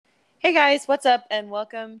Hey guys, what's up? And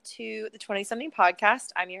welcome to the 20 something podcast.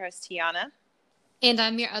 I'm your host, Tiana. And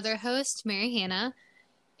I'm your other host, Mary Hannah.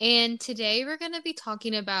 And today we're going to be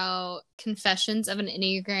talking about Confessions of an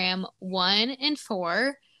Enneagram 1 and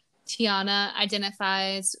 4. Tiana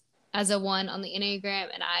identifies as a 1 on the Enneagram,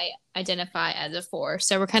 and I identify as a 4.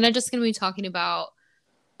 So we're kind of just going to be talking about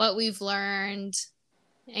what we've learned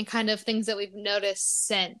and kind of things that we've noticed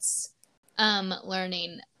since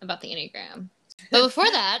learning about the Enneagram. But before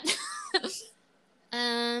that,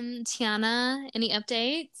 Tiana, any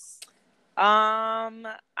updates?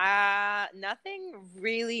 Nothing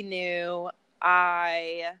really new.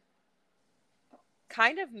 I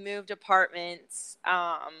kind of moved apartments.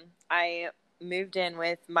 I moved in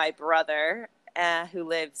with my brother, who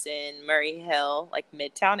lives in Murray Hill, like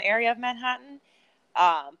Midtown area of Manhattan.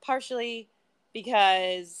 Partially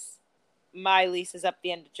because my lease is up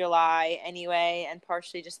the end of July anyway, and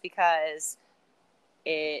partially just because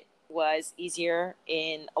it was easier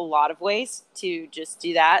in a lot of ways to just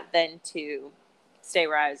do that than to stay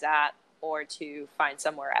where I was at or to find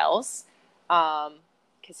somewhere else.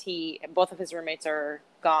 Because both of his roommates are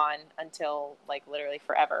gone until like literally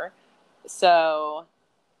forever. So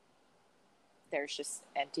there's just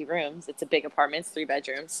empty rooms. It's a big apartment, it's 3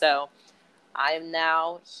 bedrooms. So I am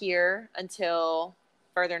now here until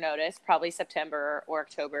further notice, probably September or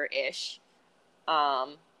October-ish.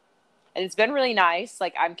 And it's been really nice.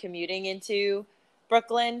 Like, I'm commuting into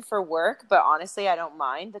Brooklyn for work, but honestly, I don't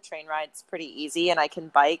mind. The train ride's pretty easy, and I can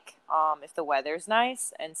bike if the weather's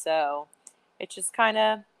nice. And so it's just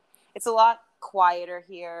it's a lot quieter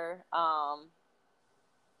here.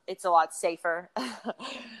 It's a lot safer.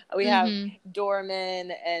 We have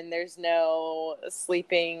doormen, and there's no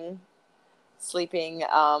sleeping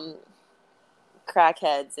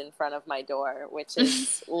crackheads in front of my door, which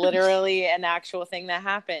is literally an actual thing that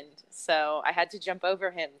happened. So I had to jump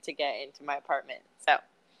over him to get into my apartment. So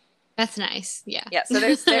that's nice. Yeah. Yeah. So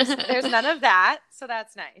there's none of that. So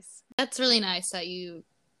that's nice. That's really nice that you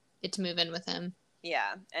get to move in with him.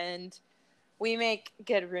 Yeah. And we make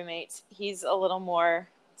good roommates. He's a little more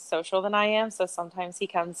social than I am. So sometimes he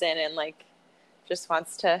comes in and like just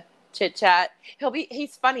wants to chit chat.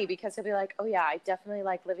 He's funny because he'll be like, oh yeah, I definitely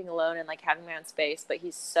like living alone and like having my own space, but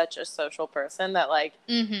he's such a social person that like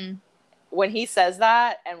when he says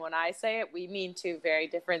that and when I say it, we mean two very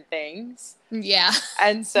different things. Yeah.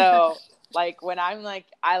 And so like when I'm like,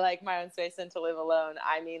 I like my own space and to live alone,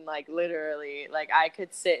 I mean like literally, like I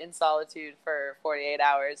could sit in solitude for 48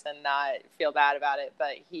 hours and not feel bad about it,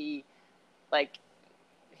 but he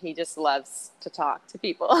just loves to talk to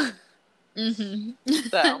people.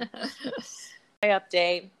 So my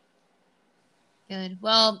update. Good.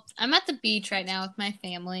 Well, I'm at the beach right now with my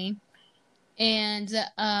family, and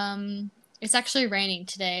it's actually raining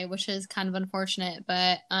today, which is kind of unfortunate,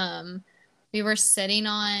 but we were sitting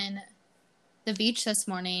on the beach this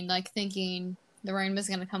morning like thinking the rain was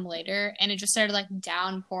going to come later, and it just started like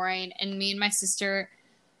downpouring, and me and my sister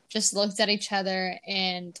just looked at each other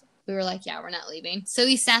and we were like, yeah, we're not leaving. So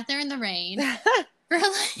we sat there in the rain for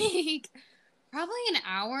like probably an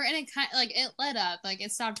hour, and it kind of like it let up, like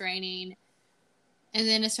it stopped raining, and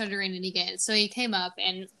then it started raining again. So he came up,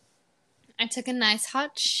 and I took a nice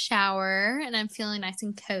hot shower, and I'm feeling nice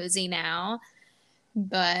and cozy now.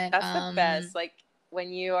 But that's the best. Like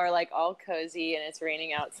when you are like all cozy and it's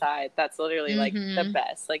raining outside, that's literally like the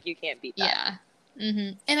best. Like you can't beat that.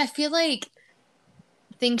 Yeah. And I feel like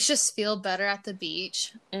things just feel better at the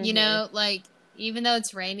beach. You know, like even though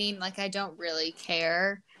it's raining, like I don't really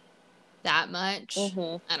care that much.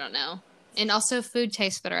 I don't know. And also food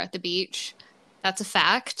tastes better at the beach. That's a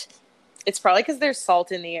fact. It's probably because there's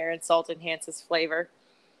salt in the air and salt enhances flavor.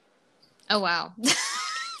 Oh, wow.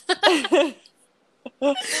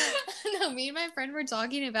 No, me and my friend were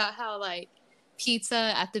talking about how like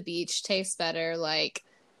pizza at the beach tastes better, like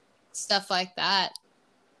stuff like that.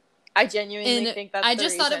 I genuinely think that's I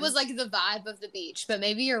just thought it was like the vibe of the beach, but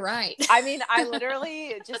maybe you're right. I mean, I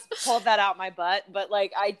literally just pulled that out my butt, but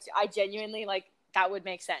like I genuinely like that would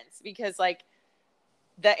make sense because like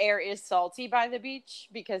the air is salty by the beach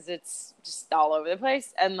because it's just all over the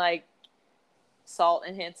place, and like salt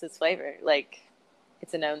enhances flavor. Like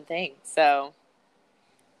it's a known thing. So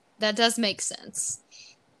that does make sense.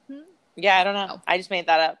 Yeah, I don't know. I just made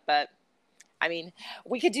that up, but I mean,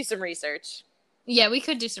 we could do some research. Yeah, we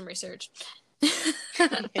could do some research.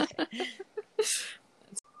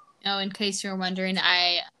 Oh, in case you're wondering,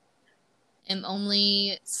 I am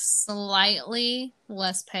only slightly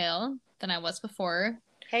less pale than I was before.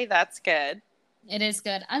 Hey, that's good. It is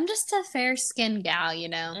good. I'm just a fair-skinned gal, you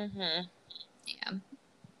know? Yeah.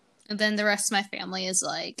 And then the rest of my family is,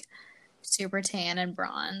 like, super tan and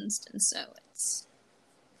bronzed, and so it's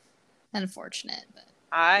unfortunate. But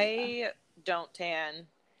I don't tan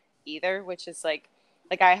either, which is like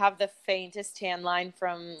I have the faintest tan line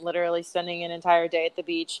from literally spending an entire day at the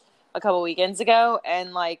beach a couple weekends ago,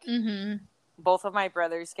 and like both of my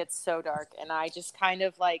brothers get so dark, and I just kind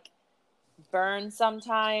of like burn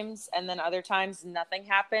sometimes, and then other times nothing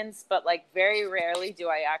happens, but like very rarely do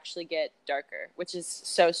I actually get darker, which is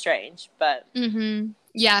so strange. But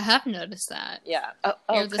yeah, I have noticed that. Yeah.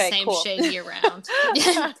 You're the same cool. shade year round.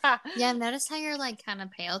 Yeah, I've noticed how you're like kind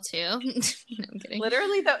of pale too. No, I'm kidding.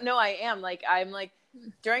 Literally though, no, I am like, I'm like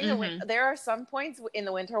during the winter, there are some points in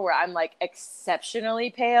the winter where I'm like exceptionally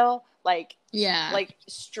pale, like like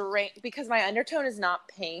straight, because my undertone is not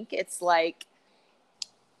pink. It's like,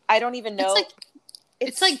 I don't even know.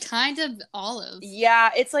 It's like kind of olive.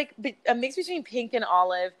 Yeah, it's like a mix between pink and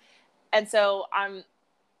olive, and so I'm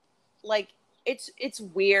like, it's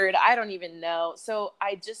weird. I don't even know. So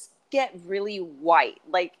I just get really white.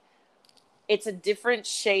 Like, it's a different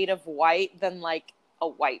shade of white than like a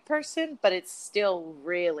white person, but it's still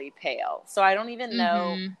really pale. So I don't even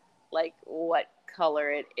know like what color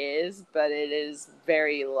it is, but it is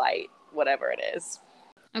very light, whatever it is.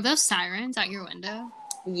 Are those sirens out your window?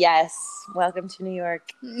 Yes. Welcome to New York.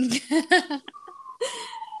 I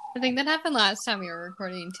think that happened last time we were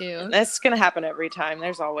recording too. That's going to happen every time.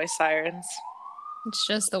 There's always sirens. It's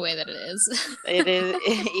just the way that it is. It is.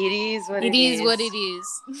 It is what it is. It is what it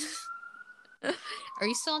is. Are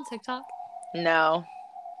you still on TikTok? No.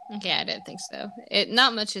 Okay, I didn't think so.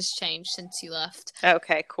 Not much has changed since you left.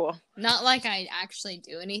 Okay, cool. Not like I actually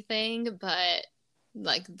do anything, but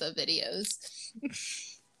like the videos.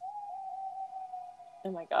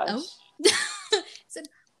 Oh my gosh. Oh.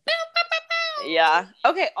 Yeah.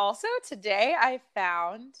 Okay, also today I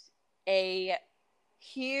found a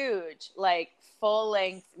huge, like,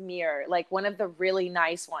 full-length mirror, like one of the really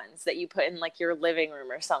nice ones that you put in like your living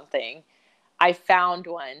room or something. I found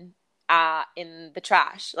one in the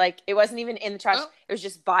trash. Like, it wasn't even in the trash. It was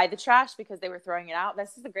just by the trash because they were throwing it out.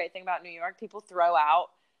 This is the great thing about New York. People throw out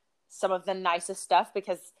some of the nicest stuff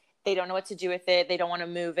because they don't know what to do with it. They don't want to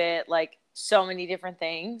move it. Like, so many different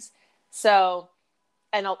things. So,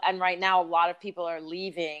 and right now a lot of people are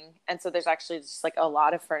leaving. And so there's actually just like a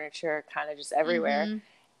lot of furniture kind of just everywhere.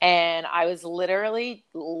 And I was literally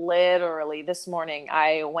this morning,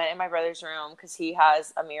 I went in my brother's room because he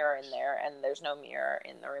has a mirror in there and there's no mirror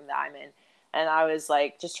in the room that I'm in. And I was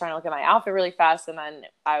like, just trying to look at my outfit really fast. And then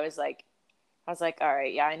I was like, all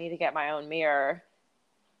right, yeah, I need to get my own mirror,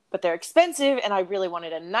 but they're expensive and I really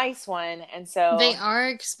wanted a nice one. And so they are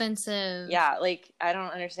expensive. Yeah. Like, I don't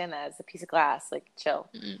understand that. It's a piece of glass, like, chill.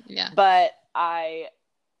 Yeah. But I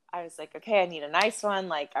was like, okay, I need a nice one.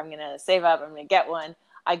 Like, I'm going to save up. I'm going to get one.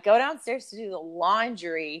 I go downstairs to do the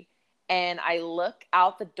laundry and I look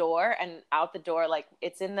out the door, like,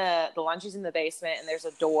 it's in the laundry's in the basement and there's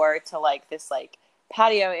a door to like this like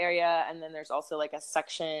patio area. And then there's also like a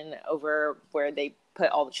section over where they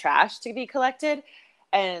put all the trash to be collected.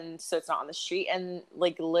 And so it's not on the street. And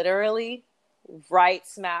like literally right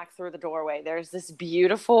smack through the doorway, there's this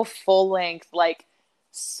beautiful full length, like,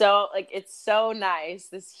 so like, it's so nice,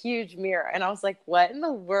 this huge mirror. And I was like, what in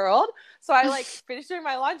the world? So I like finished doing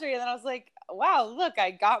my laundry and then I was like, wow, look,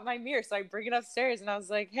 I got my mirror. So I bring it upstairs and I was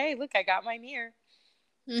like, hey, look, I got my mirror.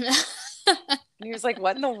 And he was like,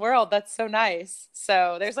 what in the world? That's so nice.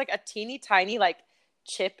 So there's like a teeny tiny like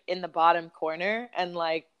chip in the bottom corner and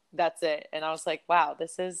like that's it. And I was like, wow,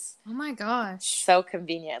 this is, oh my gosh, so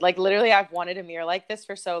convenient. Like, literally, I've wanted a mirror like this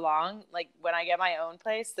for so long. Like, when I get my own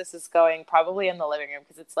place, this is going probably in the living room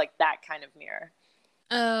because it's like that kind of mirror.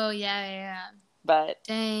 Oh, yeah. But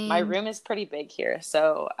dang, my room is pretty big here,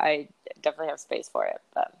 so I definitely have space for it.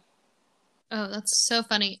 But oh, that's so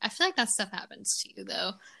funny. I feel like that stuff happens to you,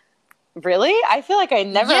 though. Really? I feel like I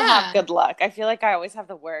never have good luck. I feel like I always have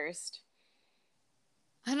the worst.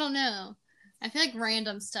 I don't know. I feel like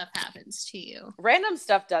random stuff happens to you. Random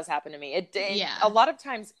stuff does happen to me. It a lot of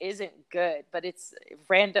times isn't good, but it's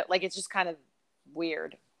random. Like, it's just kind of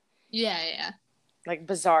weird. Yeah. Like,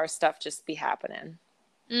 bizarre stuff just be happening.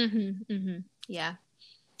 Yeah.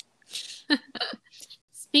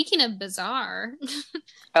 Speaking of bizarre,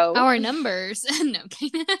 our numbers. No, I'm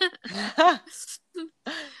kidding.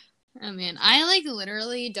 Oh man, I like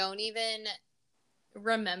literally don't even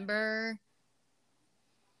remember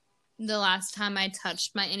the last time I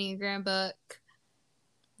touched my Enneagram book.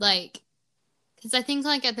 Like, because I think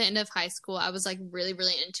like at the end of high school, I was like really,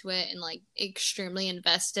 really into it and like extremely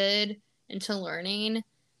invested into learning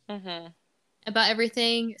about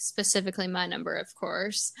everything, specifically my number, of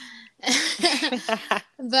course. But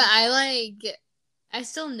I I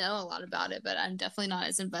still know a lot about it, but I'm definitely not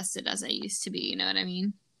as invested as I used to be. You know what I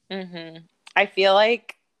mean? I feel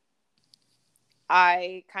like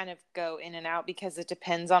I kind of go in and out because it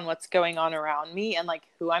depends on what's going on around me and like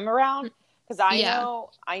who I'm around. Because Yeah.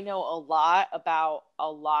 I know a lot about a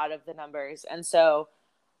lot of the numbers, and so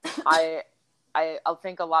I I'll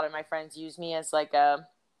think a lot of my friends use me as like a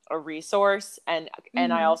resource, and I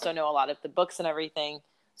Mm-hmm. also know a lot of the books and everything.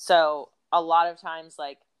 So a lot of times,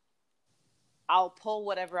 like I'll pull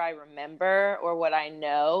whatever I remember or what I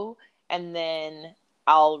know, and then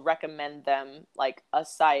I'll recommend them like a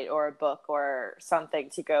site or a book or something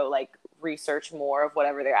to go like research more of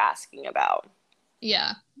whatever they're asking about.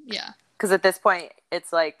 Yeah. Yeah. Because at this point,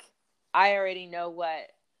 it's like I already know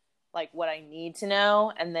what I need to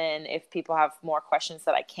know, and then if people have more questions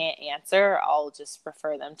that I can't answer, I'll just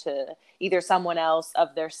refer them to either someone else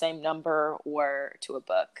of their same number or to a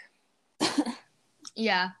book.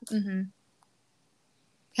 Yeah. Mm-hmm.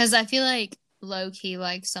 Because I feel like low key,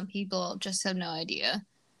 like some people just have no idea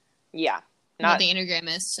Yeah, what not the Enneagram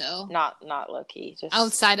is. So not low key,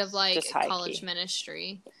 outside of just like high college key.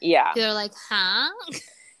 ministry, Yeah. they're like, huh?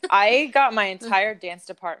 I got my entire dance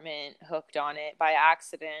department hooked on it by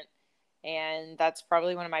accident, and that's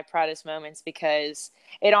probably one of my proudest moments because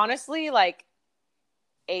it honestly like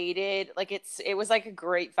aided, like it was like a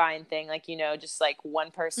grapevine thing, like just like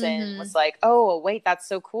one person Mm-hmm. was like, oh wait, that's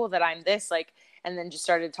so cool that I'm this, like, and then just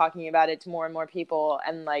started talking about it to more and more people,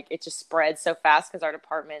 and like it just spread so fast because our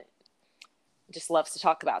department just loves to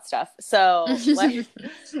talk about stuff. So like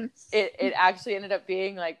it actually ended up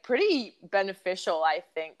being like pretty beneficial, I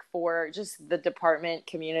think, for just the department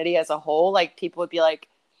community as a whole. Like people would be like,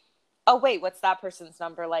 oh wait, what's that person's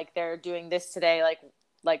number, like they're doing this today,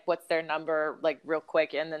 like what's their number, like real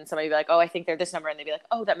quick, and then somebody would be like, oh, I think they're this number, and they'd be like,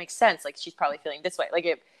 oh, that makes sense, like she's probably feeling this way, like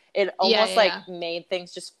it Yeah, almost yeah, like yeah. made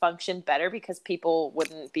things just function better because people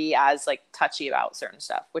wouldn't be as like touchy about certain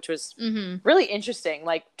stuff, which was Mm-hmm. really interesting,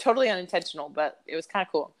 like totally unintentional, but it was kind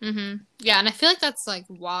of cool. Mm-hmm. Yeah, and I feel like that's like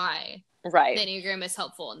why the Right. Enneagram is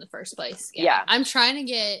helpful in the first place. Yeah. Yeah. I'm trying to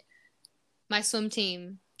get my swim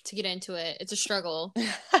team to get into it. It's a struggle.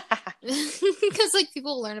 Because like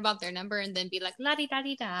people learn about their number and then be like la di da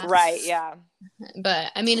di da. Right. Yeah.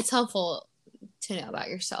 But I mean it's helpful to know about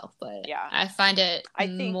yourself, but Yeah. I find it I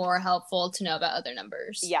think, more helpful to know about other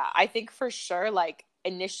numbers. yeah, I think for sure, like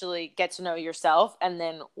initially get to know yourself. And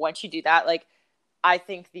then once you do that, like, I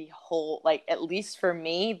think the whole, like, at least for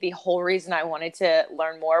me, the whole reason I wanted to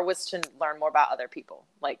learn more was to learn more about other people.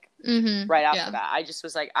 Like, Mm-hmm. right off the Yeah. bat, I just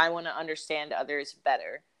was like, I want to understand others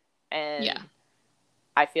better. And Yeah.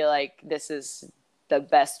 I feel like this is the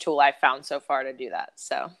best tool I've found so far to do that.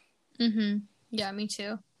 So, Mm-hmm. Yeah, me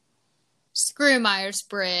too. Screw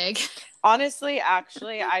Myers-Briggs. honestly,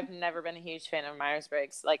 actually, I've never been a huge fan of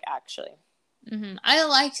Myers-Briggs. Like, actually. Mm-hmm. I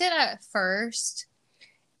liked it at first,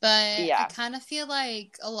 but I Yeah. kind of feel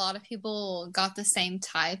like a lot of people got the same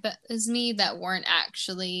type as me that weren't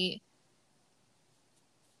actually,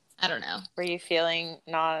 I don't know. Were you feeling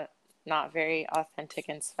not very authentic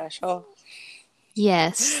and special?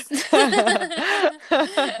 Yes.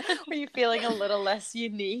 Were you feeling a little less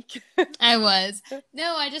unique? I was.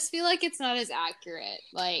 No, I just feel like it's not as accurate.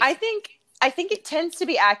 Like, I think it tends to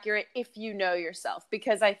be accurate if you know yourself,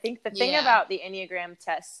 because I think the thing yeah. about the Enneagram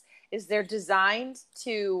tests is they're designed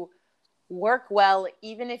to work well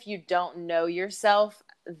even if you don't know yourself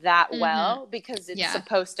that Mm-hmm. well, because it's Yeah.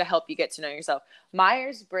 supposed to help you get to know yourself.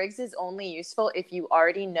 Myers-Briggs is only useful if you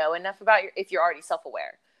already know enough about if you're already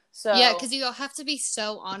self-aware. Yeah, So, because you have to be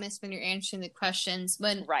so honest when you're answering the questions.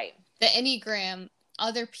 When right. the Enneagram,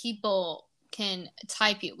 other people can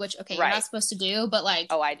type you, which, okay, you're Right. not supposed to do, but like,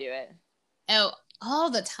 Oh, I do it. oh, all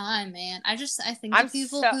the time, man. I think of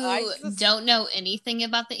people I who just, don't know anything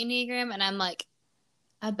about the Enneagram, and I'm like,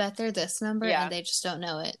 I bet they're this number, and yeah. they just don't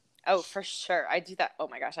know it. Oh, for sure. I do that. Oh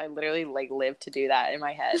my gosh, I literally like live to do that in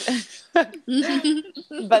my head.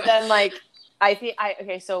 But then like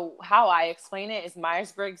okay, so how I explain it is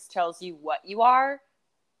Myers-Briggs tells you what you are,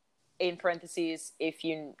 in parentheses if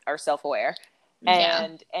you are self-aware, Yeah.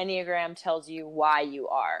 and Enneagram tells you why you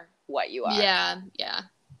are what you are. Yeah. Yeah.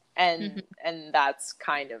 Mm-hmm. And that's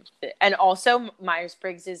kind of it. And also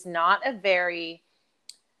Myers-Briggs is not a very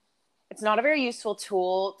useful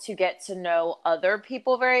tool to get to know other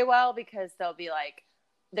people very well, because they'll be like,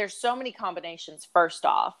 there's so many combinations, first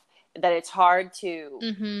off, that it's hard to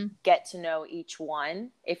Mm-hmm. get to know each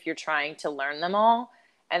one if you're trying to learn them all.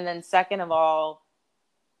 And then second of all,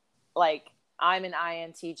 like, I'm an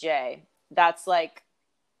INTJ. That's like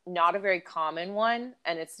not a very common one,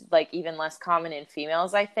 and it's like even less common in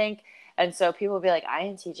females, I think. And so people will be like,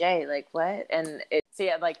 INTJ, like what? And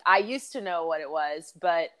like I used to know what it was,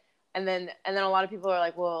 but and then a lot of people are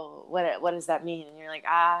like, well, what does that mean? And you're like,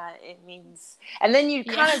 it means, and then you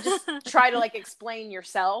kind of just try to like explain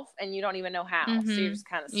yourself and you don't even know how. Mm-hmm. So you're just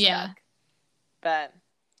kind of stuck. Yeah. But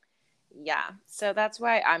yeah, so that's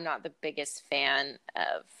why I'm not the biggest fan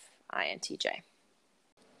of INTJ.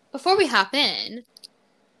 Before we hop in,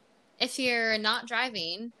 if you're not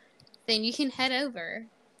driving, then you can head over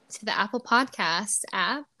to the Apple Podcast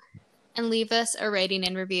app and leave us a rating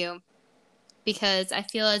and review, because I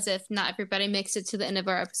feel as if not everybody makes it to the end of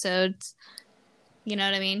our episodes. You know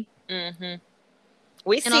what I mean? Mm-hmm.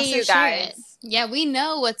 We see you guys. Yeah, we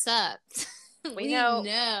know what's up. We know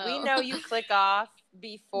you click off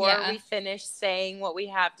before we finish saying what we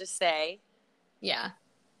have to say. Yeah.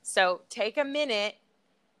 So take a minute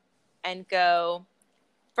and go.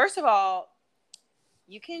 First of all,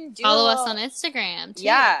 you can follow us on Instagram too.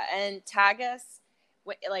 Yeah, and tag us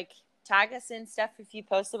in stuff if you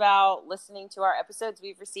post about listening to our episodes.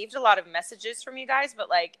 We've received a lot of messages from you guys, but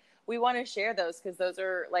like we want to share those because those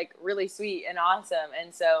are like really sweet and awesome,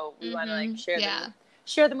 and so we want to like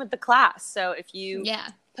share them with the class. So if you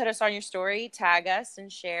put us on your story, tag us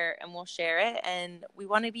and share, and we'll share it, and we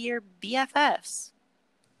want to be your BFFs.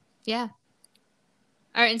 Yeah.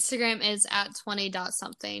 Our Instagram is at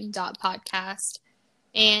 20.something.podcast.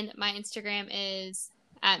 And my Instagram is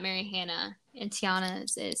at Mary Hannah. And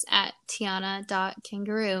Tiana's is at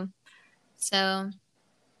Tiana.kangaroo. So,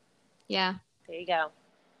 yeah. There you go.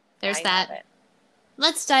 There's that.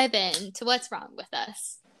 Let's dive in to what's wrong with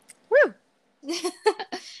us. Woo!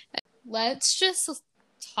 Let's just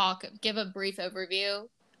give a brief overview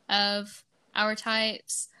of our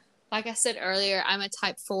types. Like I said earlier, I'm a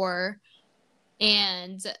type 4.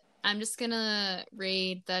 And I'm just going to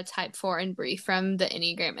read the type 4 in brief from the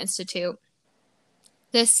Enneagram Institute.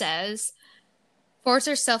 This says,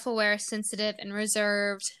 4s are self-aware, sensitive, and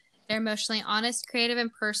reserved. They're emotionally honest, creative,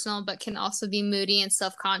 and personal, but can also be moody and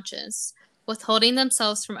self-conscious. Withholding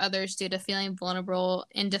themselves from others due to feeling vulnerable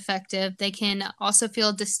and defective, they can also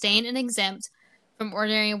feel disdain and exempt from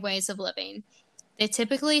ordinary ways of living. They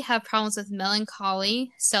typically have problems with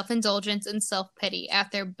melancholy, self-indulgence, and self-pity. At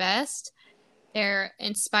their best, they're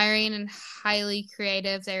inspiring and highly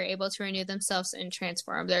creative. They're able to renew themselves and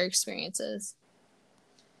transform their experiences.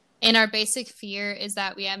 And our basic fear is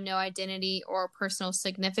that we have no identity or personal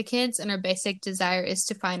significance, and our basic desire is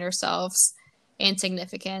to find ourselves and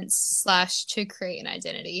significance / to create an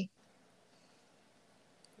identity.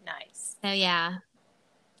 Nice. So yeah,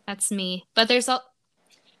 that's me. But there's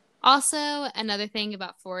also another thing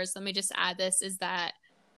about 4s, let me just add this, is that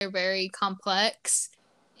they're very complex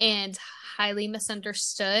and highly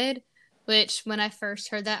misunderstood, which when I first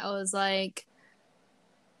heard that, I was like,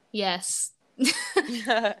 yes.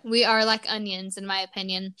 We are like onions, in my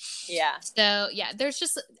opinion. Yeah. So yeah, there's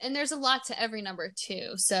a lot to every number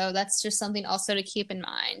too. So that's just something also to keep in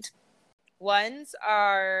mind. 1s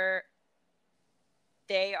are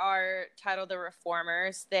titled the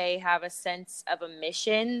Reformers. They have a sense of a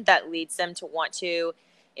mission that leads them to want to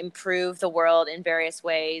improve the world in various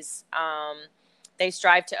ways. They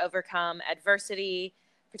strive to overcome adversity,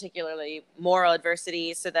 particularly moral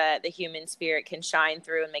adversity, so that the human spirit can shine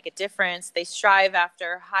through and make a difference. They strive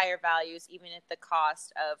after higher values, even at the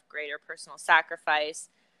cost of greater personal sacrifice.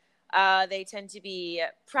 They tend to be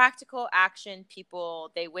practical action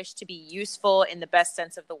people. They wish to be useful in the best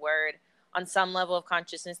sense of the word. On some level of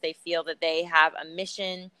consciousness, they feel that they have a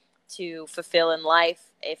mission to fulfill in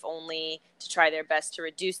life, if only to try their best to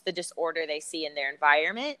reduce the disorder they see in their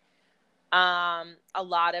environment. A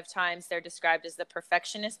lot of times they're described as the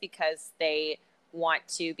perfectionist because they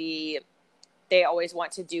always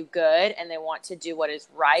want to do good, and they want to do what is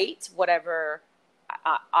right, whatever.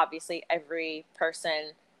 Obviously every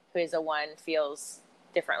person who is a 1 feels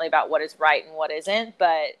differently about what is right and what isn't,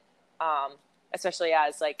 but especially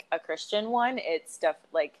as like a Christian 1, it's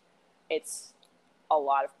it's a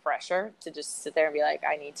lot of pressure to just sit there and be like,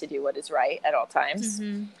 I need to do what is right at all times.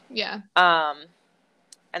 Mm-hmm. Yeah.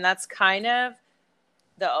 And that's kind of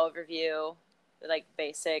the overview, like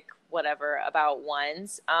basic whatever about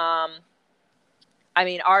 1s. I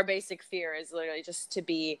mean, our basic fear is literally just to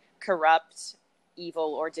be corrupt,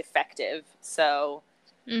 evil, or defective. So,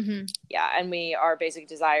 yeah, and our basic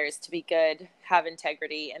desire is to be good, have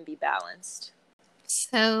integrity, and be balanced.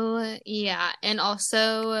 So, yeah, and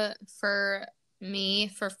also for me,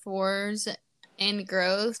 for 4s in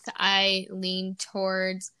growth, I lean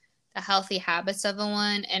towards the healthy habits of a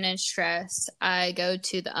 1, and in stress, I go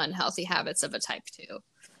to the unhealthy habits of a type 2.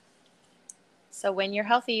 So when you're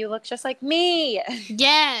healthy, you look just like me.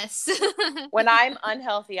 Yes. When I'm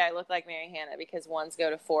unhealthy, I look like Mary Hannah because ones go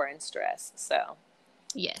to 4 in stress. So,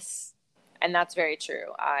 Yes. and that's very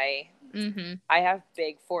true. Mm-hmm. I have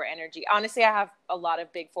big 4 energy. Honestly, I have a lot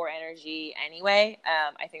of big 4 energy anyway.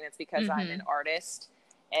 I think that's because I'm an Mm-hmm. artist,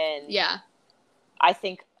 and Yeah. I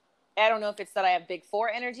think I don't know if it's that I have big 4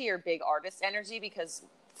 energy or big artist energy, because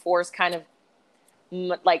 4's kind of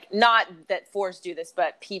like, not that 4's do this,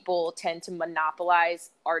 but people tend to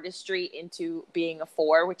monopolize artistry into being a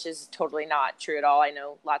 4, which is totally not true at all. I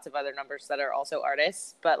know lots of other numbers that are also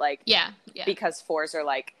artists, but like, Yeah. because 4's are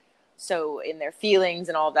like so in their feelings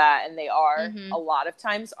and all that, and they are Mm-hmm. a lot of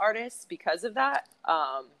times artists because of that.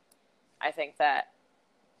 I think that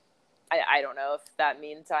I don't know if that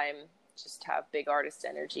means I'm just have big artist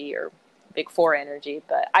energy or big 4 energy,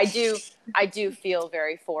 but I do feel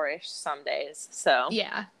very 4-ish some days. So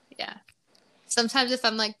Yeah. Yeah. Sometimes if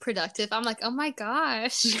I'm like productive, I'm like, oh my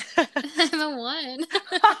gosh, I'm a 1.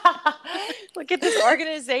 look at this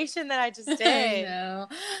organization that I just I did. know.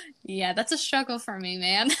 Yeah, that's a struggle for me,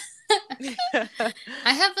 man.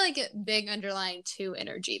 I have like a big underlying 2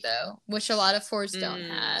 energy though, which a lot of 4s don't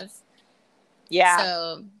have. Yeah.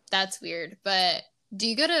 So that's weird. But do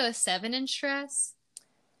you go to a 7 in stress?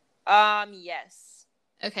 Yes.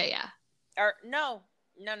 Okay, yeah. Or no.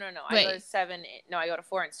 No. I go to Wait. 7. No, I go to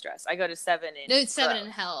 4 in stress. I go to 7 in No, it's 7 in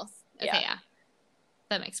growth. health. Okay, Yeah. yeah.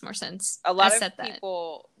 That makes more sense. A I lot of said that.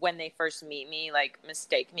 people, when they first meet me, like,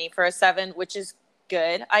 mistake me for a 7, which is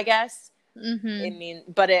good, I guess.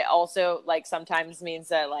 Mm-hmm. But it also, like, sometimes means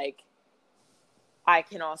that, like, I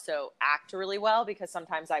can also act really well, because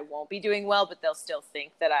sometimes I won't be doing well, but they'll still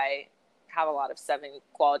think that I have a lot of 7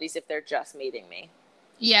 qualities if they're just meeting me.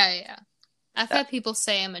 Yeah, yeah. I've So. had people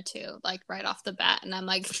say I'm a 2, like right off the bat, and I'm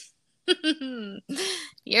like,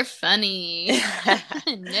 you're funny.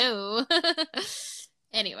 No.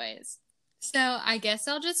 Anyways, so I guess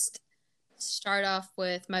I'll just start off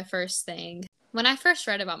with my first thing. When I first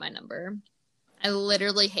read about my number, I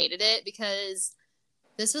literally hated it because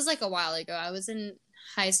this was like a while ago. I was in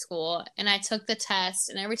high school and I took the test,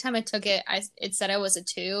 and every time I took it, it said I was a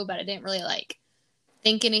 2, but I didn't really like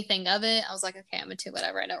think anything of it. I was like, okay, I'm a 2,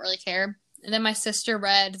 whatever. I don't really care. And then my sister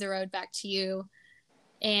read The Road Back to You,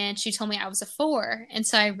 and she told me I was a 4. And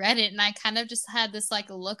so I read it, and I kind of just had this like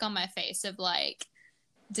look on my face of like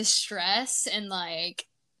distress and like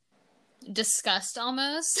disgust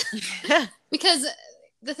almost. Because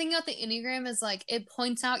the thing about the Enneagram is like it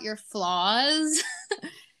points out your flaws.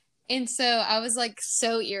 And so I was like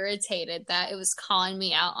so irritated that it was calling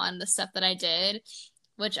me out on the stuff that I did,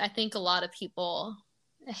 which I think a lot of people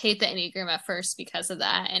hate the Enneagram at first because of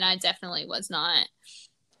that. And I definitely was not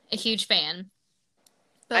a huge fan.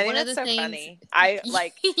 But I think one of that's the so things, funny. I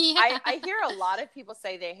like yeah, I hear a lot of people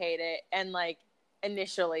say they hate it, and like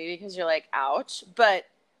initially, because you're like, ouch. But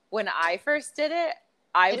when I first did it,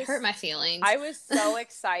 it hurt my feelings. I was so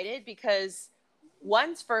excited, because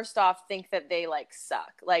ones, first off, think that they like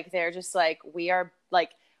suck. Like, they're just like, we are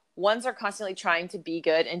like, ones are constantly trying to be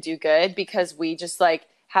good and do good, because we just like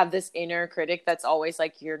have this inner critic that's always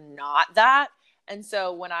like, you're not that. And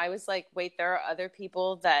so when I was like, wait, there are other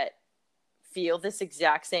people that feel this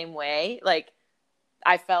exact same way, like,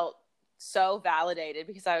 I felt so validated,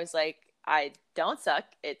 because I was like, I don't suck.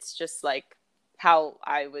 It's just like how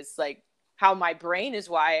I was, like, how my brain is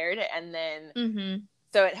wired. And then Mm-hmm.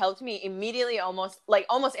 so it helped me immediately, almost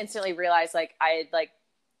instantly realize, like, I had like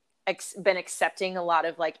been accepting a lot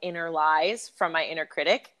of like inner lies from my inner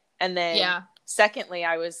critic. And then Yeah. secondly,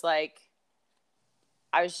 I was like,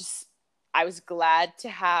 I was glad to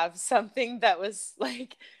have something that was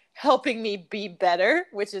like helping me be better,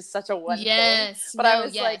 which is such a one thing. Yes. But No,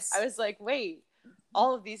 yes. I was like, wait,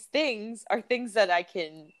 all of these things are things that I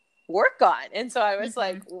can work on. And so I was Mm-hmm.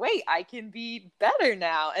 like, wait, I can be better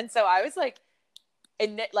now. And so I was like,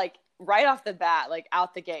 like right off the bat, like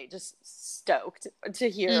out the gate, just stoked to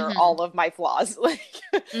hear Mm-hmm. all of my flaws. Like,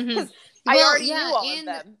 Mm-hmm. I Well, already yeah, knew all of and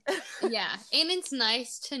them. yeah, and it's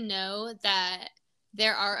nice to know that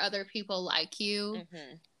there are other people like you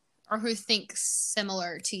Mm-hmm. or who think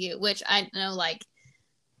similar to you, which I know like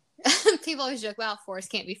people always joke, wow, fours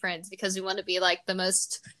can't be friends because we want to be like the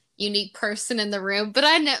most unique person in the room. But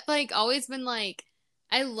I know like always been like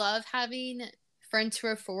I love having friends who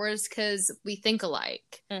are fours because we think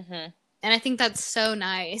alike. Mm-hmm. And I think that's so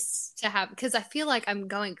nice to have because I feel like I'm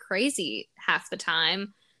going crazy half the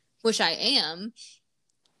time, which I am.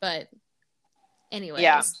 But Yeah.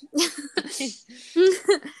 anyways,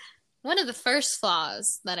 one of the first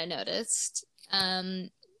flaws that I noticed,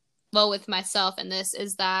 well, with myself in this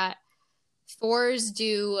is that fours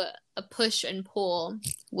do a push and pull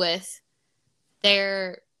with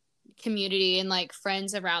their community and like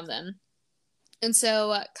friends around them. And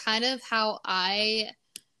so kind of how I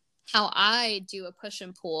do a push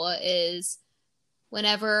and pull is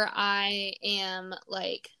whenever I am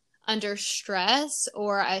like under stress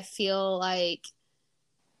or I feel like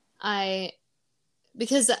I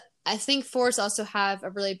because I think fours also have a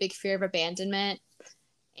really big fear of abandonment.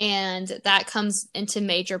 And that comes into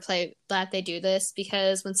major play that they do this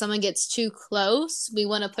because when someone gets too close, we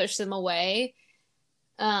want to push them away.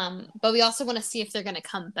 But we also want to see if they're going to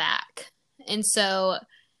come back. And so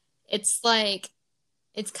it's like,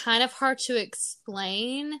 it's kind of hard to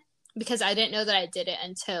explain because I didn't know that I did it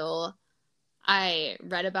until I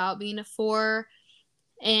read about being a four.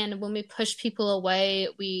 And when we push people away,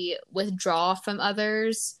 we withdraw from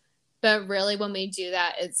others. But really, when we do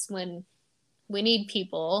that, it's when we need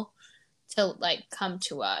people to like come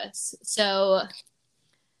to us. So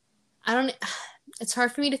I don't, it's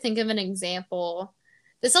hard for me to think of an example.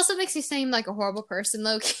 This also makes me seem like a horrible person,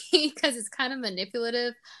 low key, because it's kind of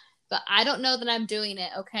manipulative, but I don't know that I'm doing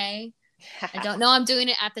it, okay? I don't know I'm doing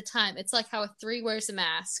it at the time. It's like how a three wears a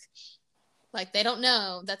mask. Like they don't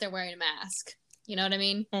know that they're wearing a mask. You know what I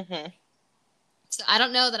mean? Mm-hmm. So I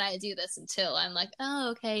don't know that I do this until I'm like,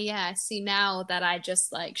 oh, okay, yeah, I see now that I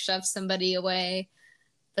just like shoved somebody away,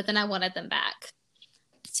 but then I wanted them back.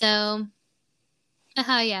 So,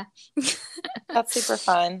 yeah. That's super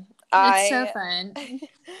fun. It's so fun.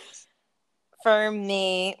 For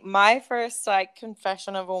me, my first like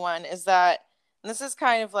confession of a one is that this is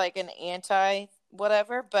kind of like an anti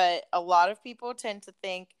whatever, but a lot of people tend to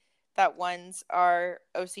think that ones are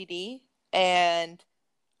OCD, and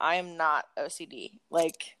I am not OCD.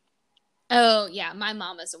 Like, Oh, yeah, my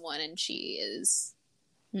mom is a one and she is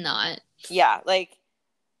not. yeah, like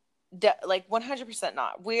 100%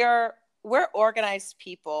 not. We're organized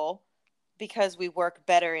people because we work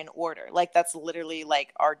better in order. Like that's literally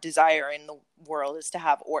like our desire in the world is to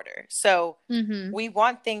have order. So we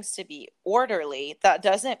want things to be orderly. That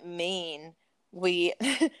doesn't mean we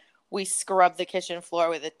we scrub the kitchen floor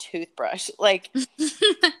with a toothbrush. Like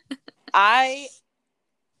I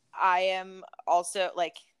am also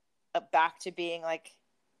like back to being like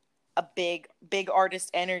a big artist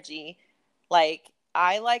energy. Like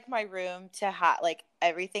I like my room to have like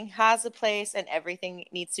everything has a place and everything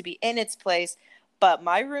needs to be in its place, but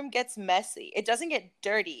my room gets messy. It doesn't get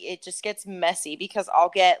dirty. It just gets messy because I'll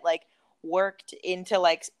get like worked into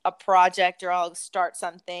like a project or I'll start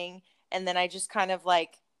something and then I just kind of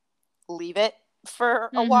like leave it for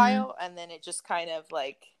a while and then it just kind of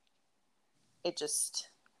like it just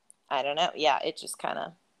I don't know. Yeah, it just kind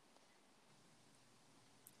of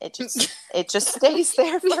it just stays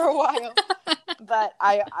there for a while. But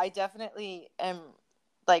I definitely am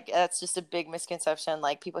like that's just a big misconception.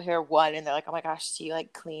 Like people hear one and they're like, "Oh my gosh, do you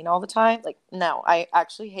like clean all the time?" Like, no, I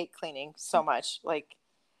actually hate cleaning so much. Like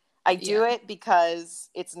I do it because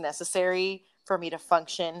it's necessary for me to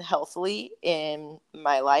function healthily in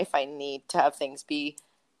my life. I need to have things be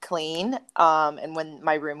clean. And when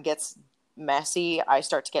my room gets messy, I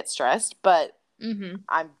start to get stressed, but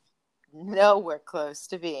I'm nowhere close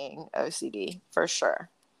to being OCD for sure.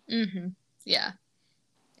 Yeah.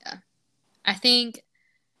 Yeah. I think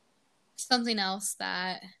something else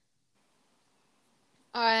that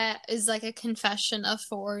is like a confession of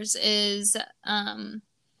fours is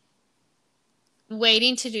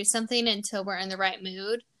waiting to do something until we're in the right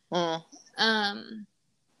mood. I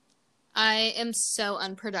am so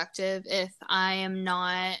unproductive if I am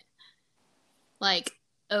not like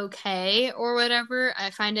okay or whatever. I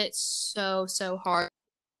find it so hard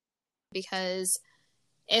because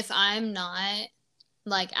if I'm not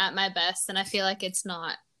like at my best, then I feel like it's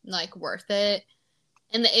not like worth it.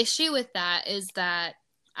 And the issue with that is that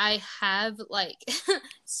I have like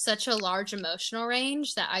such a large emotional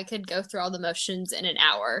range that I could go through all the motions in an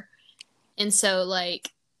hour. And so like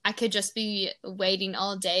I could just be waiting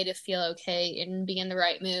all day to feel okay and be in the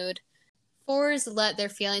right mood. Fours let their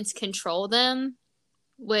feelings control them,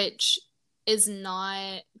 which is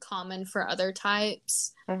not common for other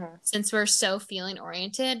types. Since we're so feeling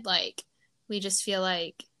oriented, like we just feel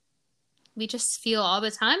all the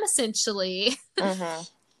time essentially.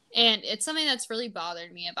 And it's something that's really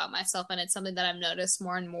bothered me about myself, and it's something that I've noticed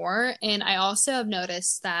more and more. And I also have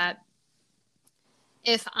noticed that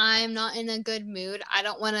if I'm not in a good mood, I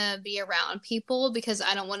don't want to be around people because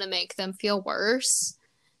I don't want to make them feel worse.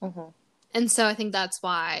 And so I think that's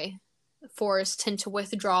why fours tend to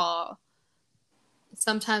withdraw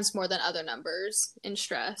sometimes more than other numbers in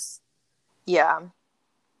stress. Yeah.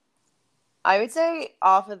 I would say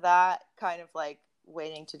off of that kind of like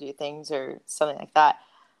waiting to do things or something like that,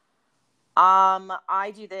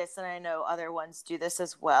 I do this, and I know other ones do this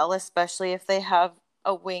as well, especially if they have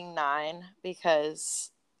a wing nine,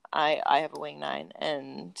 because I have a wing nine,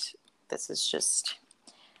 and this is just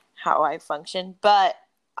how I function. But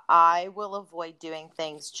I will avoid doing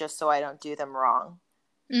things just so I don't do them wrong.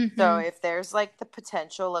 So Mm-hmm. if there's like the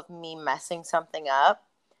potential of me messing something up,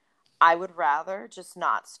 I would rather just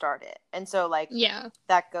not start it. And so, like, Yeah.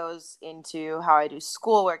 that goes into how I do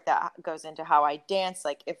schoolwork, that goes into how I dance.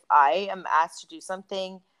 Like, if I am asked to do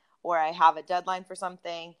something or I have a deadline for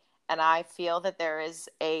something and I feel that there is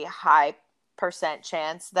a high percent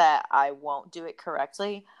chance that I won't do it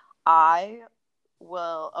correctly, I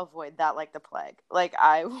will avoid that like the plague. Like,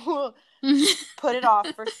 I will put it off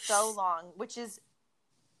for so long, which is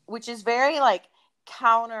very like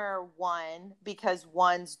counter one, because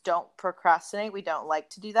ones don't procrastinate. We don't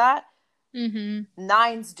like to do that. Mm-hmm.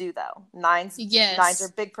 Nines do, though. Nines are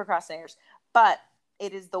Yes. big procrastinators. But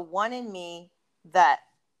it is the one in me that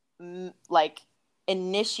like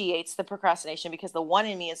initiates the procrastination, because the one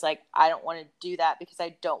in me is like, I don't want to do that because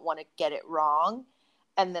I don't want to get it wrong.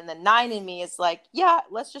 And then the nine in me is like, yeah,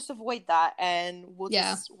 let's just avoid that, and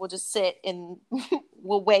Yeah. we'll just sit and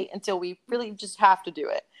we'll wait until we really just have to do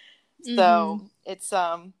it. Mm-hmm. So it's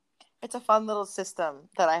a fun little system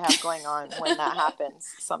that I have going on when that happens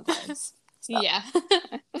sometimes. So. Yeah.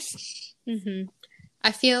 Mm-hmm.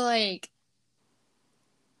 I feel like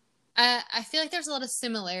I feel like there's a lot of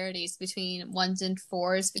similarities between ones and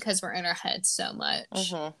fours because we're in our heads so much.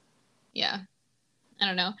 Mm-hmm. Yeah. I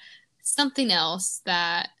don't know. Something else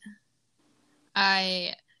that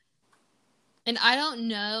I and I don't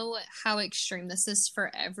know how extreme this is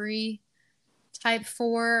for every type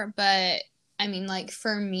four, but I mean, like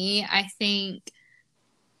for me, I think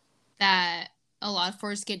that a lot of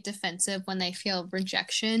fours get defensive when they feel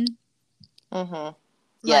rejection. Mm-hmm. Like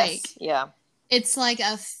Yes. Yeah. it's like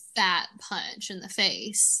a fat punch in the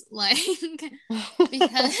face. Like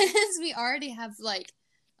because we already have like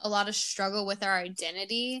a lot of struggle with our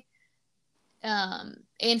identity,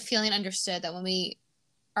 and feeling understood, that when we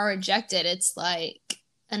are rejected, it's like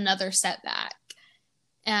another setback.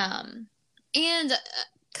 And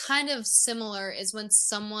kind of similar is when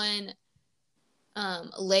someone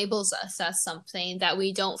labels us as something that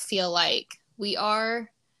we don't feel like we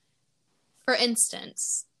are. For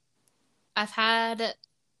instance, I've had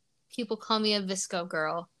people call me a Visco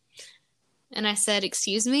girl, and I said,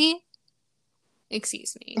 "Excuse me,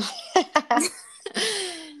 excuse me."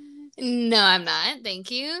 No, I'm not. Thank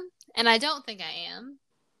you, and I don't think I am.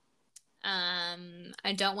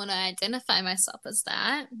 I don't want to identify myself as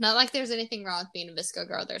that. Not like there's anything wrong with being a Visco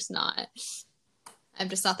girl. There's not. I'm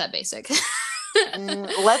just not that basic.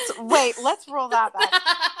 Let's roll that back.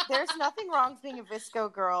 There's nothing wrong with being a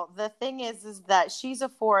Visco girl. The thing is that she's a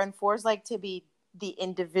four, and fours like to be the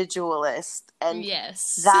individualist, and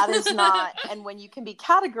Yes. that is not. And when you can be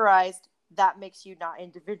categorized, that makes you not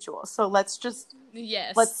individual. So let's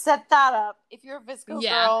Yes. set that up. If you're a Visco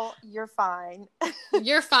Yeah. girl, you're fine.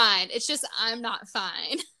 You're fine. It's just I'm not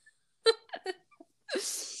fine.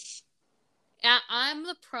 I'm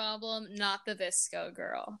the problem, not the Visco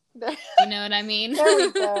girl. You know what I mean? There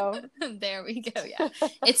we go. There we go. Yeah.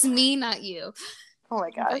 It's me, not you. Oh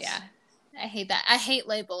my gosh. But yeah. I hate that. I hate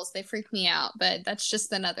labels. They freak me out, but that's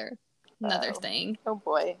just another thing. Oh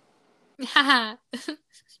boy.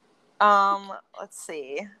 Let's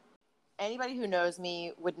see. Anybody who knows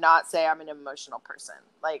me would not say I'm an emotional person.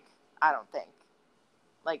 Like, I don't think.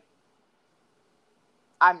 Like,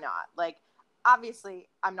 I'm not. Like, obviously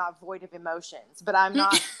I'm not void of emotions, but I'm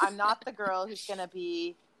not the girl who's gonna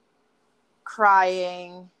be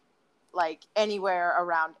crying like anywhere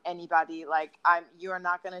around anybody. Like, you're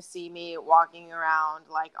not gonna see me walking around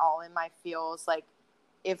like all in my feels. Like,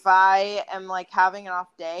 if I am like having an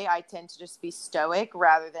off day, I tend to just be stoic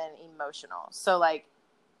rather than emotional. So like,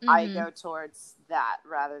 I go towards that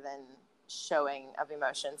rather than showing of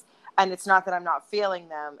emotions. And it's not that I'm not feeling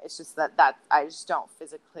them. It's just that I just don't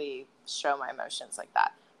physically show my emotions like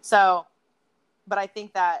that. So, but I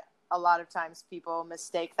think that a lot of times people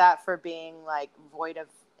mistake that for being like void of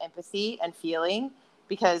empathy and feeling,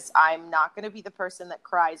 because I'm not going to be the person that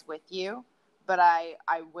cries with you, but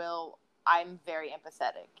I'm very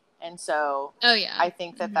empathetic. And so oh yeah. I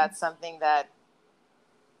think that that's something that,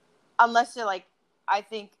 unless you're like, I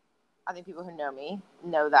think people who know me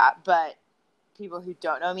know that, but people who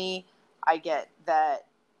don't know me, I get that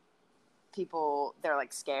they're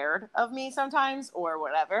like scared of me sometimes or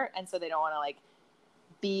whatever, and so they don't want to like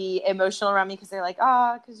be emotional around me because they're like,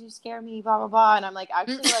 because you scare me, blah blah blah. And I'm like,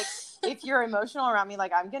 actually, like, if you're emotional around me,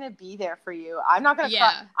 like, I'm gonna be there for you. I'm not gonna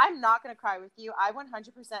cry. I'm not gonna cry with you. I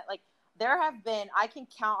 100% like, there have been, I can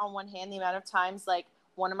count on one hand the amount of times, like,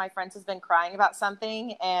 one of my friends has been crying about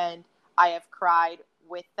something and I have cried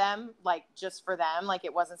with them, like, just for them. Like,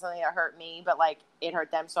 it wasn't something that hurt me, but, like, it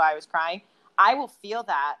hurt them, so I was crying. I will feel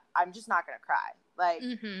that. I'm just not going to cry. Like,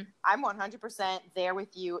 I'm 100% there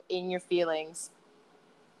with you in your feelings.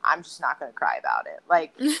 I'm just not going to cry about it.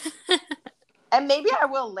 Like, and maybe I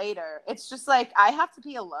will later. It's just, like, I have to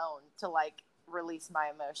be alone to, like, release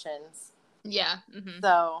my emotions. Yeah.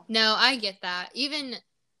 So. No, I get that. Even,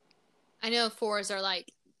 I know 4s are,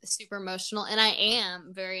 like, super emotional, and I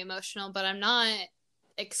am very emotional, but I'm not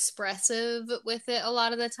expressive with it a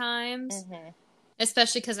lot of the times.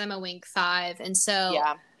 Especially because I'm a wing 5, and so,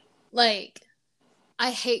 like,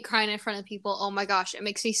 I hate crying in front of people. Oh my gosh, it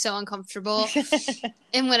makes me so uncomfortable.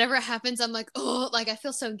 And whenever it happens, I'm like, oh, like, I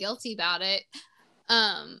feel so guilty about it.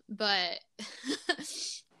 But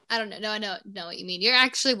I don't know. No, I know what you mean. You're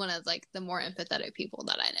actually one of, like, the more empathetic people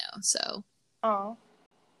that I know. So. Oh,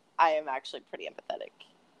 I am actually pretty empathetic.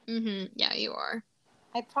 Yeah, you are.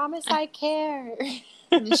 I promise I care.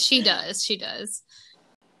 She does.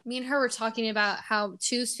 Me and her were talking about how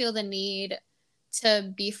 2s feel the need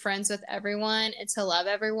to be friends with everyone and to love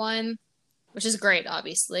everyone, which is great,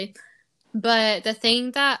 obviously. But the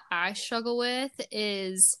thing that I struggle with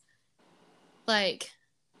is, like,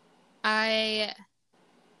 I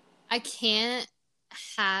can't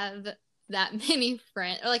have that many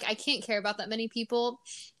friends, or, like, I can't care about that many people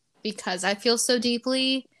because I feel so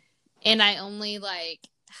deeply, and I only, like,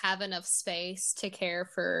 have enough space to care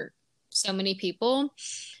for so many people.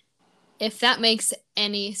 If that makes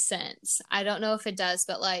any sense. I don't know if it does,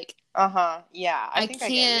 but, like, yeah, I think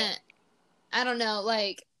can't, I get you. I don't know,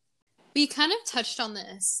 like, we kind of touched on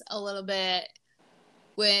this a little bit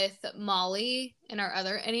with Molly in our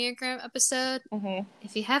other Enneagram episode.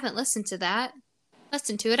 If you haven't listened to that,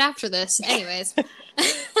 listen to it after this. Anyways.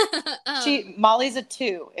 Molly's a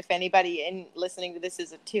 2. If anybody in listening to this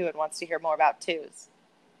is a 2 and wants to hear more about 2s.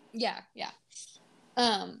 Yeah.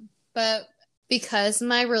 But because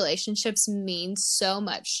my relationships mean so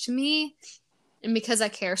much to me, and because I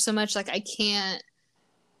care so much, like, I can't,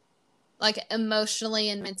 like, emotionally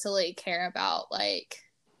and mentally care about, like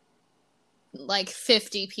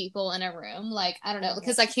 50 people in a room. Like, I don't know,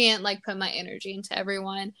 because I can't, like, put my energy into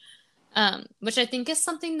everyone. Which I think is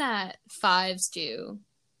something that 5s do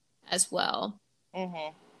as well.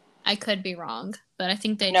 I could be wrong, but I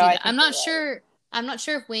think they do that. I'm not sure. I'm not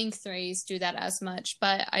sure if wing 3s do that as much,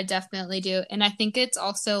 but I definitely do. And I think it's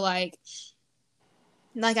also, like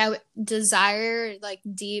I desire, like,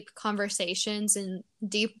 deep conversations and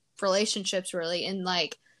deep relationships, really. And,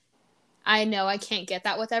 like, I know I can't get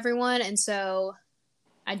that with everyone, and so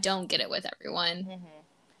I don't get it with everyone.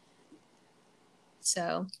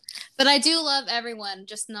 So, but I do love everyone,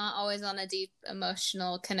 just not always on a deep,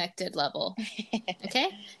 emotional, connected level. Okay?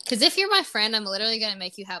 Because if you're my friend, I'm literally going to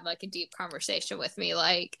make you have, like, a deep conversation with me.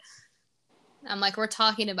 Like, I'm like, we're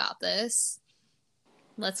talking about this.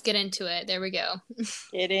 Let's get into it. There we go.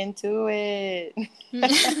 Get into it.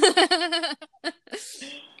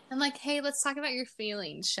 I'm like, hey, let's talk about your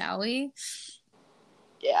feelings, shall we?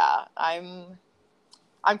 Yeah, I'm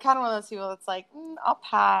kind of one of those people that's like, I'll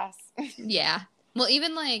pass. Yeah. Well,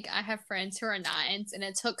 even, like, I have friends who are 9s, and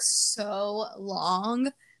it took so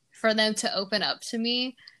long for them to open up to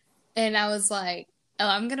me. And I was like, oh,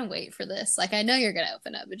 I'm going to wait for this. Like, I know you're going to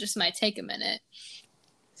open up. It just might take a minute.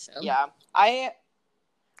 So. Yeah. I'm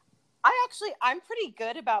pretty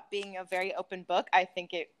good about being a very open book. I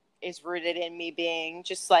think it is rooted in me being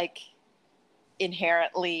just, like,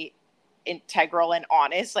 inherently integral and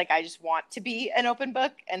honest. Like, I just want to be an open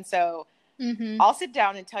book. And so I'll sit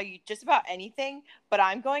down and tell you just about anything, but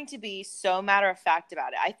I'm going to be so matter of fact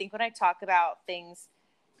about it. I think when I talk about things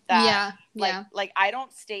that, like, I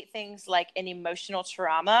don't state things like an emotional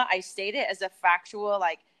trauma. I state it as a factual,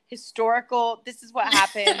 like, historical, this is what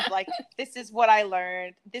happened. Like, this is what I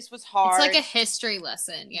learned. This was hard. It's like a history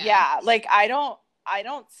lesson. Yeah. Like, I don't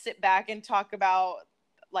sit back and talk about,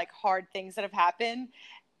 like, hard things that have happened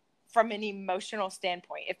from an emotional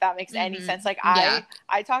standpoint, if that makes any sense. Like, I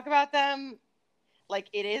talk about them like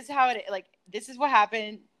it is how it is. Like, this is what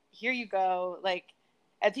happened. Here you go. Like,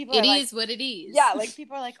 and people it are is like, what it is. Yeah, like,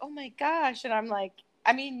 people are like, oh my gosh. And I'm like,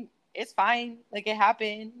 I mean, it's fine. Like, it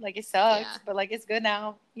happened. Like, it sucks, but, like, it's good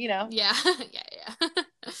now, you know? Yeah.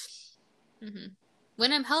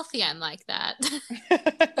 When I'm healthy, I'm like that.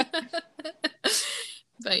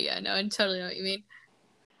 But yeah, no, I totally know what you mean.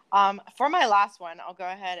 For my last one, I'll go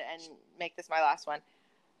ahead and make this my last one.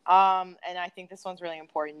 And I think this one's really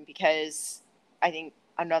important because I think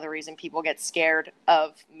another reason people get scared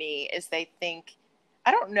of me is they think,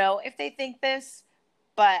 I don't know if they think this,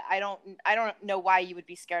 but I don't know why you would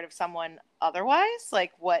be scared of someone otherwise.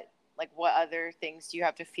 What other things do you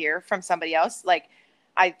have to fear from somebody else? Like,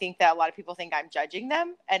 I think that a lot of people think I'm judging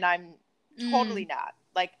them, and I'm totally not.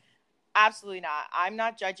 Like, absolutely not. I'm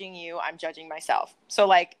not judging you. I'm judging myself. So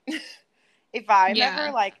like, if I'm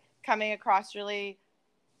ever like coming across really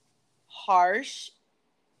harsh,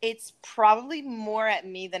 it's probably more at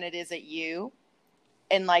me than it is at you.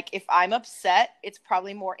 And like, if I'm upset, it's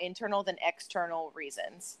probably more internal than external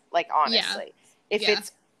reasons. Like, honestly, if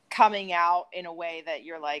it's coming out in a way that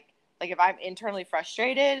you're like if I'm internally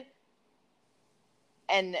frustrated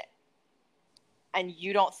and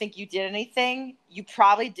you don't think you did anything, you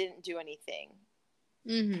probably didn't do anything.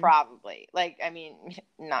 Probably. Like, I mean,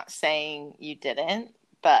 not saying you didn't,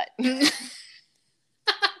 but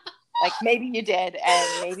like, maybe you did,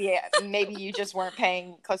 and maybe you just weren't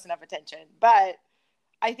paying close enough attention. But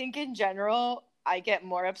I think in general, I get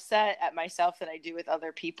more upset at myself than I do with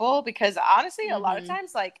other people, because honestly, a lot of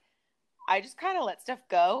times, like, I just kind of let stuff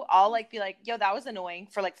go. I'll like be like, yo, that was annoying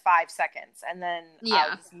for like 5 seconds. And then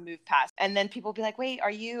I'll just move past. And then people will be like, wait,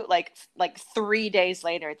 are you like 3 days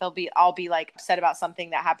later, I'll be like upset about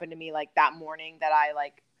something that happened to me like that morning that I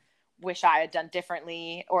like wish I had done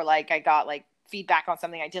differently, or like I got like feedback on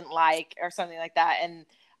something I didn't like or something like that. And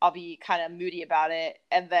I'll be kind of moody about it.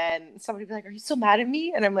 And then somebody will be like, are you still mad at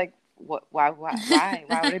me? And I'm like, what? Why would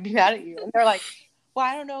I be mad at you? And they're like, well,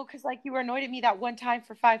 I don't know, because like you were annoyed at me that one time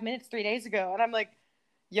for 5 minutes 3 days ago. And I'm like,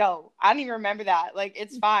 yo, I don't even remember that. Like,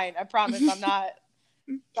 it's fine. I promise I'm not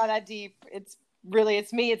that deep. It's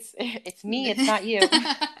me. It's me. It's not you.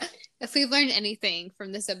 If we've learned anything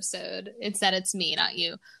from this episode, it's that it's me, not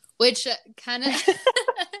you. Which kind of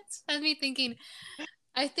has me thinking,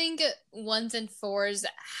 I think 1s and 4s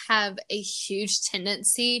have a huge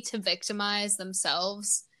tendency to victimize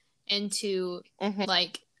themselves and to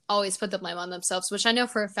like always put the blame on themselves, which I know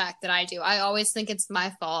for a fact that I do. I always think it's my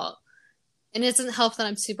fault. And it doesn't help that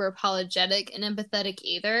I'm super apologetic and empathetic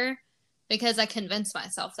either, because I convince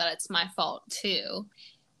myself that it's my fault too.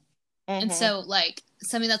 And so like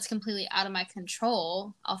something that's completely out of my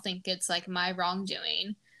control, I'll think it's like my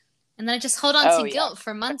wrongdoing. And then I just hold on to guilt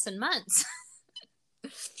for months and months.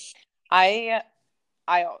 I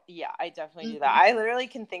definitely do that. I literally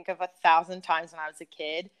can think of 1,000 times when I was a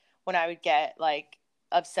kid when I would get like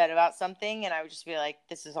upset about something, and I would just be like,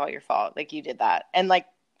 this is all your fault. Like, you did that. And like,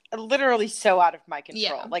 literally so out of my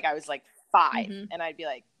control. Like, I was like 5 and I'd be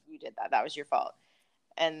like, you did that. That was your fault.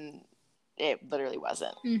 And it literally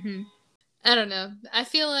wasn't. I don't know. I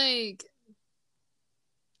think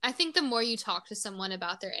the more you talk to someone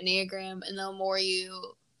about their Enneagram and the more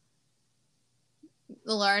you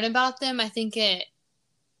learn about them, I think it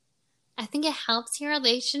helps your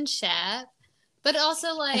relationship, but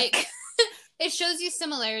also like it shows you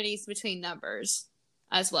similarities between numbers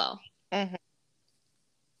as well. And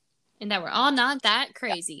that we're all not that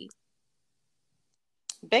crazy.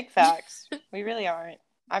 Big facts. We really aren't.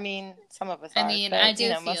 I mean, some of us are. I mean, but, I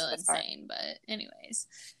do feel insane, but anyways.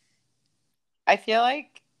 I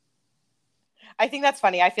think that's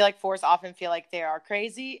funny. I feel like 4s often feel like they are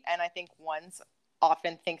crazy, and I think 1s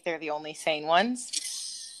often think they're the only sane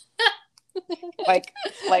ones. like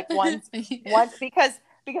 1s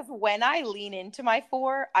because when I lean into my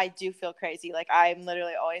 4, I do feel crazy. Like, I'm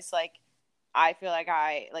literally always like, I feel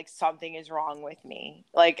like something is wrong with me.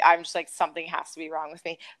 Like, I'm just like, something has to be wrong with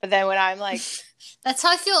me. But then when I'm like, that's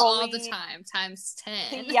how I feel all the time, times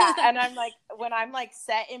 10. Yeah. And I'm like, when I'm like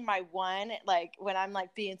set in my 1, like when I'm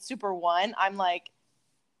like being super 1, I'm like,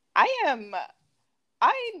 I am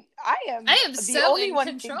the so only in one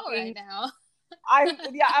control thinking, right now. I'm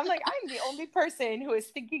like, I'm the only person who is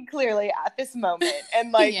thinking clearly at this moment.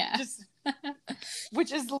 And like, just,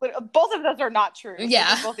 which is both of those are not true.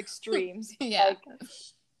 Yeah. They're both extremes. Yeah. Like,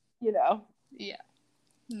 you know. Yeah.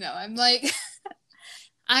 No, I'm like,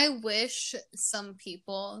 I wish some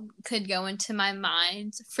people could go into my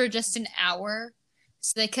mind for just an hour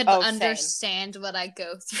so they could understand what I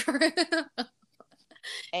go through.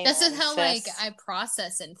 This is how like I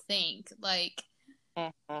process and think. Like,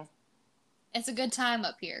 it's a good time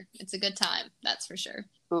up here. It's a good time, that's for sure.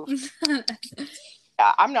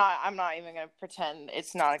 Yeah, I'm not even gonna pretend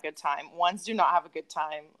it's not a good time. 1s do not have a good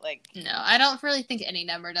time. Like, no, I don't really think any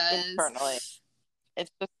number does. Internally,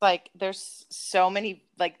 it's just like there's so many,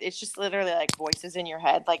 like, it's just literally like voices in your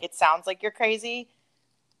head. Like, it sounds like you're crazy,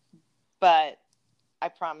 but I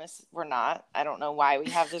promise we're not. I don't know why we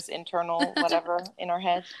have this internal whatever in our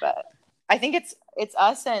heads, but I think it's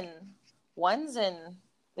us and 1s, and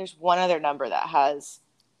there's one other number that has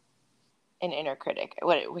an inner critic.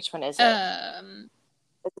 Which one is it?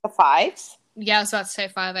 Is it the 5s? Yeah, I was about to say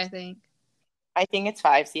 5, I think. I think it's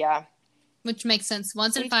fives. Yeah. Which makes sense.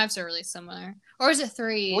 Ones and We fives are really similar. Or is it we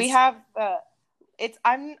threes? have it's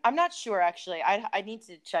I'm not sure actually. I need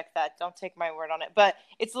to check that. Don't take my word on it. But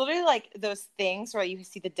it's literally like those things where you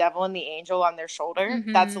see the devil and the angel on their shoulder.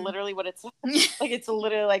 That's Mm-hmm. literally what it's like. It's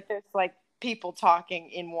literally like there's like people talking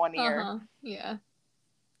in one ear. Uh-huh. Yeah.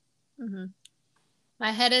 Mm-hmm.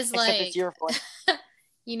 My head is Except it's like, your voice.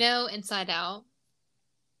 Inside Out.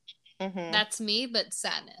 Mm-hmm. That's me, but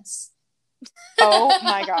sadness. Oh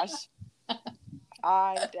my gosh.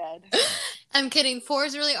 I'm dead. I'm kidding.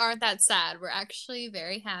 Fours really aren't that sad. We're actually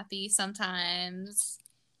very happy sometimes.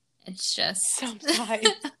 It's just. Sometimes.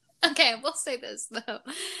 Okay, we'll say this though.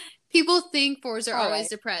 People think fours are All always right.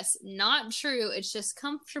 depressed. Not true. It's just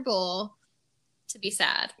comfortable to be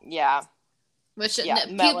sad. Yeah. Which Yeah.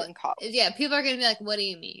 Melancholy. people are gonna be like, "What do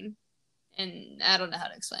you mean?" And I don't know how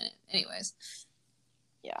to explain it. Anyways,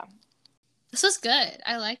 Yeah. this was good.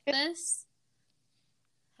 I like this.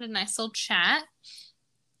 Had a nice little chat.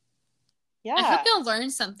 Yeah. I hope y'all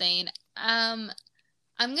learned something. I'm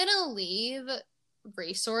gonna leave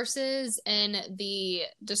resources in the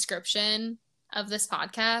description of this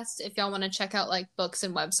podcast if y'all want to check out like books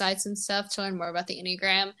and websites and stuff to learn more about the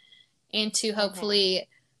Enneagram and to hopefully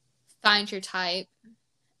find your type.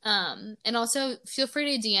 And also feel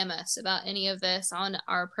free to DM us about any of this on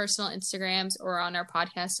our personal Instagrams or on our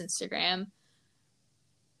podcast Instagram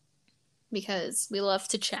because we love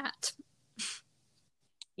to chat.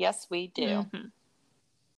 Yes, we do. Mm-hmm.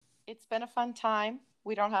 It's been a fun time.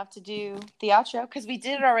 We don't have to do the outro because we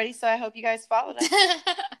did it already. So I hope you guys followed us.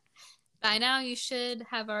 By now, you should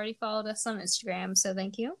have already followed us on Instagram. So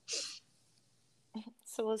thank you.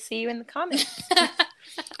 So we'll see you in the comments.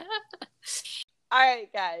 All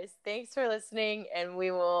right, guys. Thanks for listening. And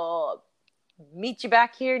we will meet you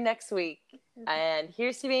back here next week. And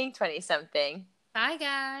here's to being 20-something. Bye,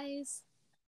 guys.